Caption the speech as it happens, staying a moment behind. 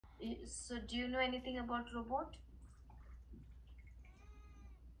So do you know anything about robot?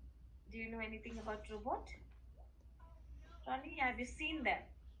 Do you know anything about robot? Ronnie, have you seen them?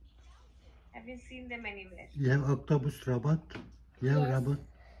 Have you seen them anywhere? You have octopus robot? You have Yes. robot?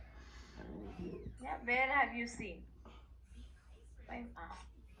 Yeah, where have you seen?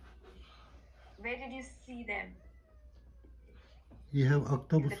 Where did you see them? You have In the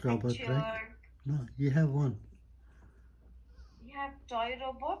octopus robot, picture. right? No, you have one. You have toy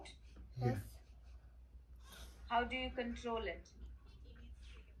robot? Yes. How do you control it?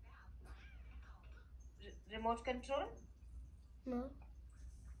 Remote control? No.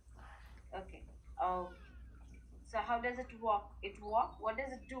 Okay. So how does it walk? It walk? What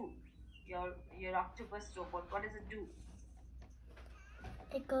does it do? Your octopus robot, what does it do?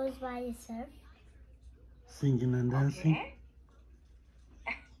 It goes by itself. Singing and dancing. Okay.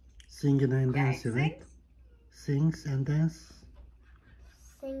 Singing and Yeah, it dancing, right? sings. Sings and dance.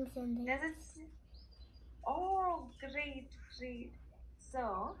 Sings and Does dances. it? Oh, great, great.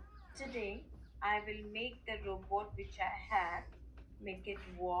 So today I will make the robot which I have, make it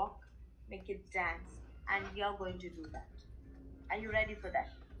walk, make it dance, and you're going to do that. Are you ready for that?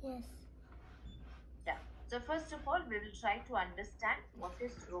 Yes. Yeah. So first of all, we will try to understand what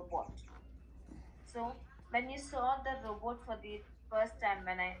is robot. So when you saw the robot for the first time,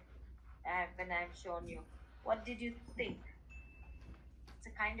 when I've shown you, what did you think? It's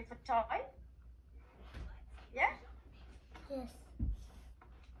a kind of a toy. Yeah. Yes.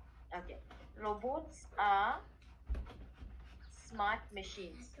 Okay. Robots are smart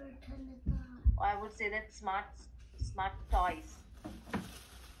machines. Or I would say that smart toys.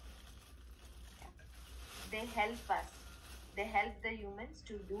 They help us. They help the humans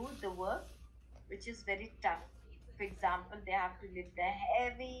to do the work which is very tough. For example, they have to lift the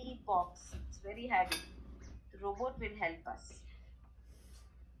heavy box. It's very heavy. The robot will help us.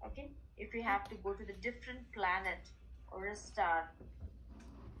 Okay? If we have to go to the different planet or a star,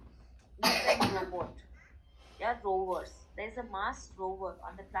 we send robot. Yeah, rovers. There's a Mars rover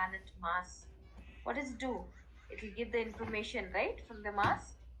on the planet Mars. What does it do? It will give the information, right, from the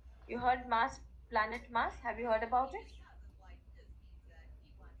Mars. You heard Mars, planet Mars? Have you heard about it?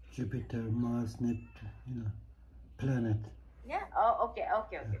 Jupiter, Mars, Neptune, planet. Yeah. Oh, okay.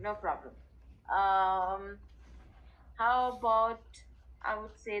 No problem. How about, I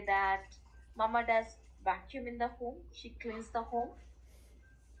would say that Mama does vacuum in the home. She cleans the home.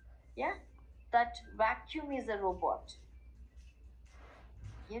 Yeah. That vacuum is a robot.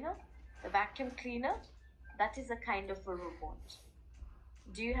 You know, the vacuum cleaner, that is a kind of a robot.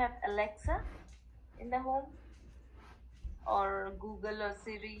 Do you have Alexa in the home? Or Google or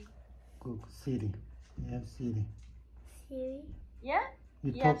Siri? Google, Siri. You have Siri. Siri. Yeah?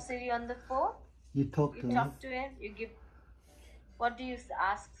 You have Siri on the phone? You talk to him. You give. What do you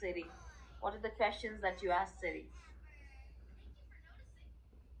ask Siri? What are the questions that you ask Siri?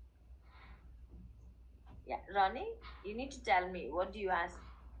 Yeah, Ronnie, you need to tell me. What do you ask?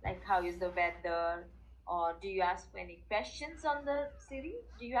 Like, how is the weather? Or do you ask any questions on the Siri?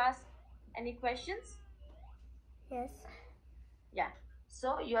 Do you ask any questions? Yes. Yeah.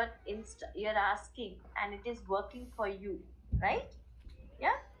 So you're asking, and it is working for you, right?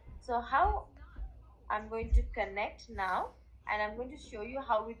 Yeah. So how I'm going to connect now, and I'm going to show you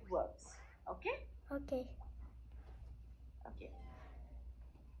how it works. Okay? Okay. Okay.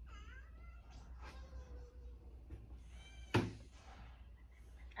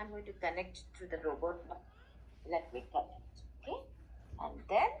 I'm going to connect to the robot now. Let me connect. Okay? And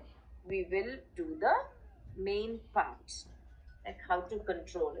then we will do the main part, like how to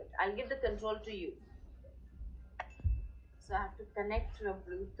control it. I'll give the control to you. So I have to connect through a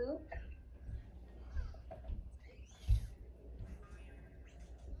Bluetooth.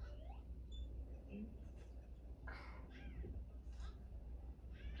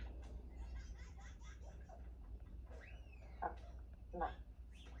 Now,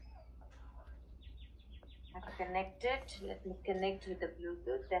 I've connected. Let me connect with the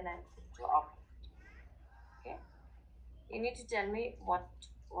Bluetooth. Then I'll put to off. Okay. You need to tell me what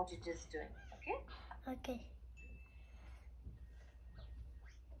it is doing. Okay. Okay.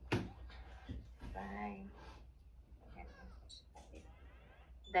 Bye. Okay.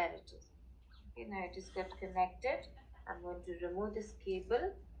 There it is. Okay. Now it is got connected. I'm going to remove this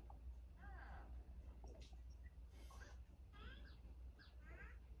cable.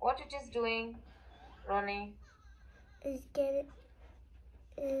 What it is doing, Ronnie? Is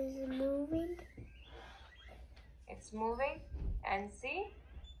moving. It's moving, and see.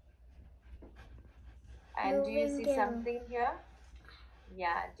 And do you Moving see down. something here?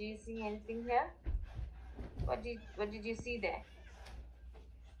 Yeah. Do you see anything here? What did you see there?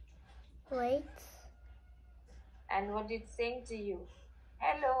 Wait. And what it's saying to you?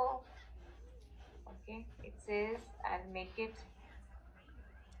 Hello. Okay, it says, I'll make it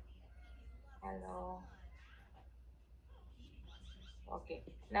hello. Okay,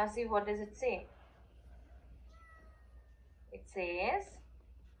 now see, what does it say? It says,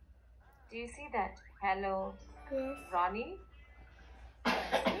 do you see that? Hello, Yes. Ronnie.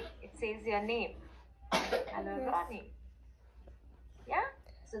 It says your name. Hello, Yes. Ronnie. Yeah?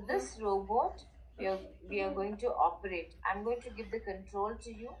 So this robot, we are going to operate. I'm going to give the control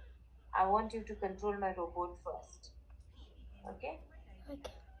to you. I want you to control my robot first. Okay?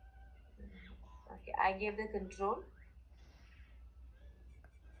 Okay. Okay, I gave the control.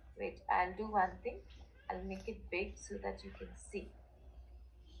 Wait, I'll do one thing. I'll make it big so that you can see.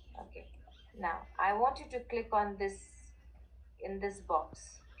 Okay. Now, I want you to click on this, in this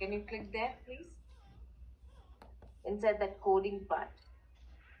box. Can you click there, please? Inside that coding part.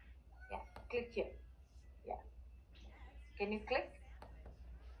 Yeah, click here. Yeah. Can you click?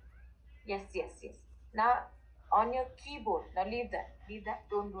 Yes, yes, yes. Now, on your keyboard, now leave that,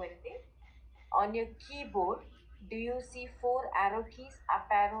 don't do anything. On your keyboard, do you see 4 arrow keys? Up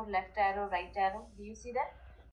arrow, left arrow, right arrow. Do you see that?